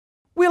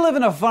live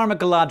in a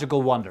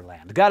pharmacological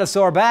wonderland. Got a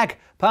sore back?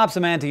 Pop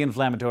some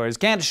anti-inflammatories.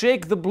 Can't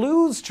shake the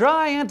blues?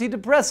 Try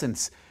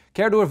antidepressants.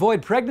 Care to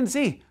avoid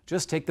pregnancy?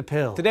 Just take the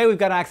pill. Today we've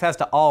got access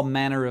to all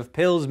manner of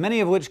pills, many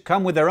of which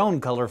come with their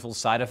own colorful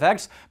side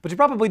effects, but you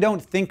probably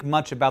don't think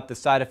much about the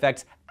side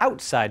effects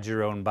outside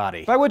your own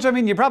body. By which I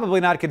mean you're probably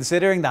not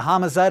considering the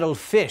homicidal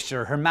fish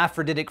or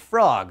hermaphroditic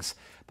frogs,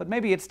 but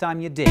maybe it's time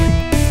you did.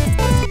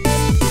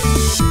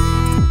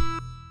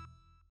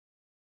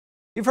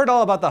 You've heard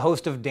all about the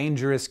host of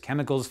dangerous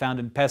chemicals found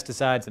in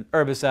pesticides and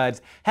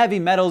herbicides, heavy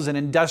metals and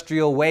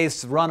industrial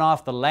wastes run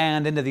off the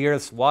land into the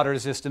Earth's water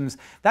systems.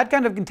 That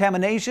kind of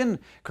contamination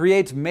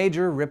creates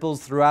major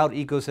ripples throughout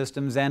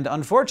ecosystems, and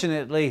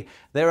unfortunately,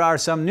 there are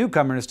some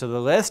newcomers to the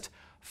list.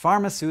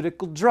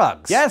 Pharmaceutical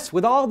drugs. Yes,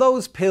 with all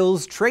those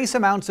pills, trace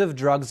amounts of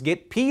drugs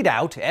get peed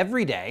out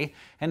every day,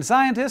 and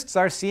scientists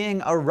are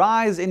seeing a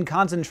rise in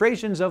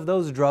concentrations of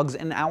those drugs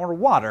in our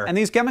water. And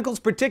these chemicals,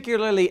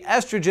 particularly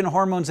estrogen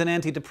hormones and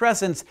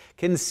antidepressants,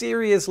 can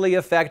seriously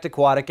affect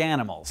aquatic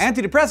animals.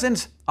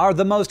 Antidepressants are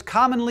the most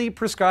commonly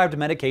prescribed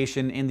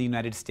medication in the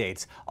United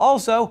States.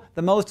 Also,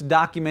 the most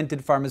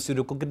documented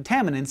pharmaceutical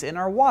contaminants in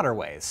our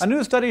waterways. A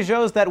new study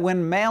shows that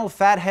when male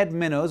fathead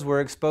minnows were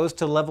exposed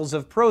to levels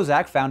of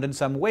Prozac found in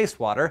some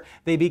wastewater,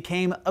 they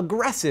became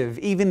aggressive,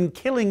 even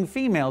killing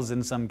females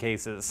in some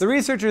cases. The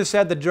researchers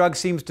said the drug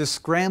seems to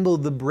scramble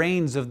the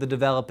brains of the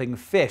developing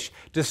fish,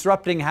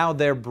 disrupting how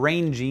their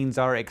brain genes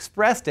are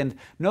expressed and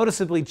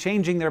noticeably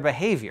changing their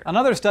behavior.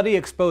 Another study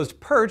exposed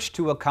PERCH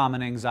to a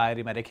common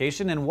anxiety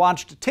medication and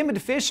watched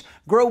timid fish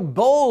grow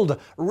bold,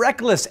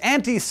 reckless,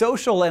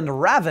 antisocial, and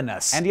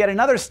ravenous. And yet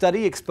another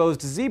study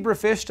exposed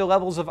zebrafish to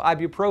levels of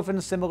ibuprofen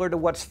similar to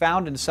what's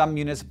found in some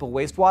municipal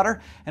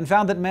wastewater, and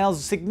found that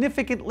males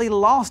significantly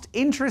lost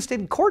interest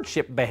in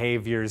courtship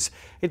behaviors.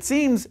 It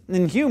seems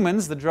in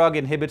humans the drug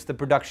inhibits the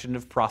production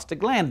of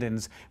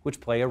prostaglandins, which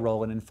play a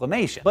role in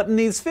inflammation. But in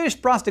these fish,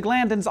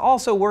 prostaglandins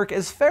also work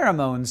as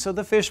pheromones, so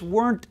the fish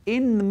weren't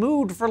in the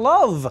mood for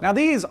love. Now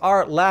these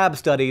are lab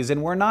studies,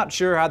 and we're not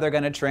sure how they're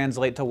going to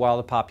translate to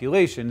wild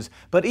populations,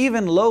 but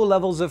even low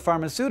levels of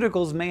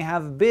pharmaceuticals may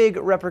have big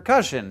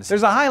repercussions.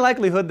 There's a high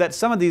likelihood that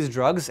some of these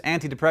drugs,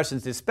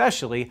 antidepressants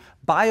especially,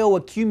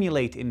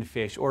 bioaccumulate in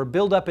fish or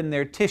build up in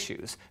their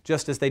tissues,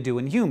 just as they do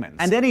in humans.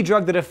 And any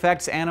drug that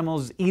affects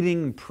animals'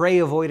 eating, prey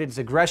avoidance,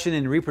 aggression,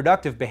 and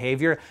reproductive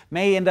behavior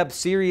may end up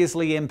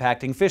seriously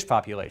impacting fish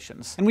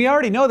populations. And we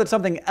already know that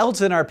something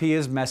else in our pee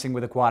is messing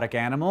with aquatic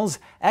animals.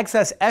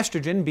 Excess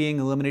estrogen being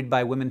eliminated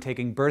by women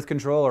taking birth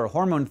control or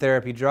hormone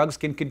therapy drugs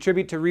can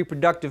contribute to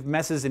reproductive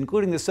messes,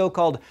 including the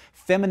so-called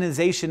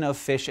feminization of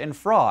fish and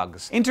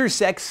frogs.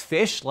 Intersex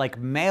fish, like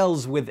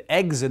males with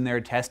eggs in their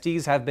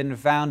testes, have been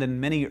found in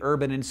many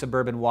urban and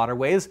suburban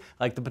waterways,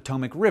 like the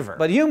Potomac River.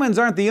 But humans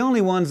aren't the only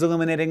ones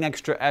eliminating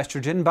extra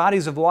estrogen.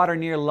 Bodies of water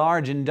near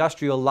large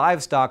industrial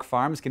livestock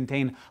farms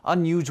contain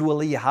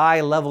unusually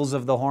high levels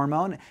of the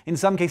hormone, in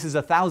some cases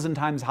 1,000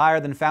 times higher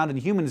than found in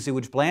human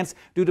sewage plants,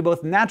 due to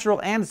both natural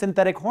and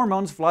synthetic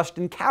hormones flushed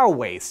in cow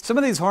waste. Some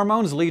of these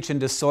hormones leach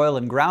into soil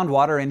and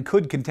groundwater and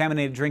could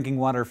contaminate drinking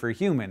water for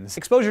humans.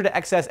 Exposure to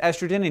excess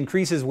estrogen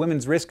increases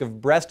women's risk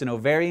of breast and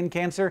ovarian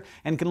cancer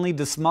and can lead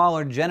to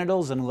smaller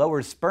genitals and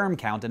lower sperm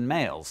count in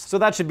males. So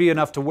that should be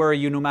enough to worry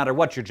you no matter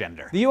what your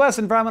gender. The U.S.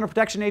 Environmental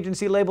Protection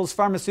Agency labels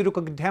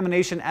pharmaceutical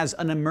contamination as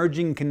an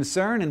emerging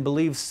concern and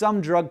believes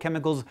some drug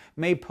chemicals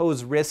may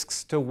pose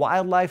risks to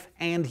wildlife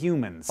and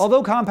humans.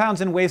 Although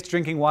compounds in waste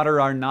drinking water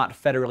are not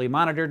federally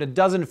monitored, a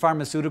dozen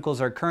pharmaceuticals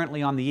are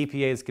currently on the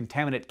EPA's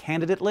contaminant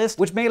candidate list,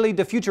 which may lead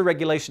to future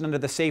regulation under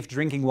the Safe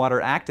Drinking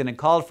Water Act, and it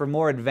called for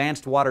more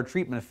advanced water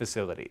treatment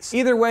facilities.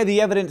 Either way,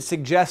 the evidence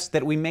suggests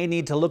that we may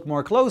need to look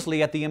more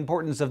closely at the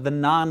importance of the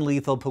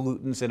non-lethal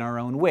pollutants in our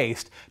own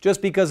waste.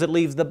 Just because it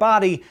leaves the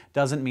body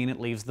doesn't mean it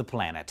leaves the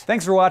planet.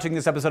 Thanks for watching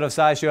this episode of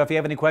SciShow. If you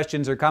have any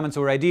questions or comments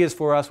or ideas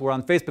for us, we're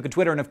on Facebook and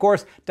Twitter, and of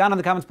course, down in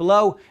the comments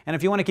below. And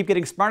if you want to keep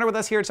getting smarter with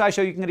us here at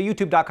SciShow, you can go to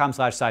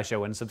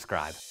youtube.com/SciShow and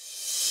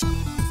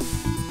subscribe.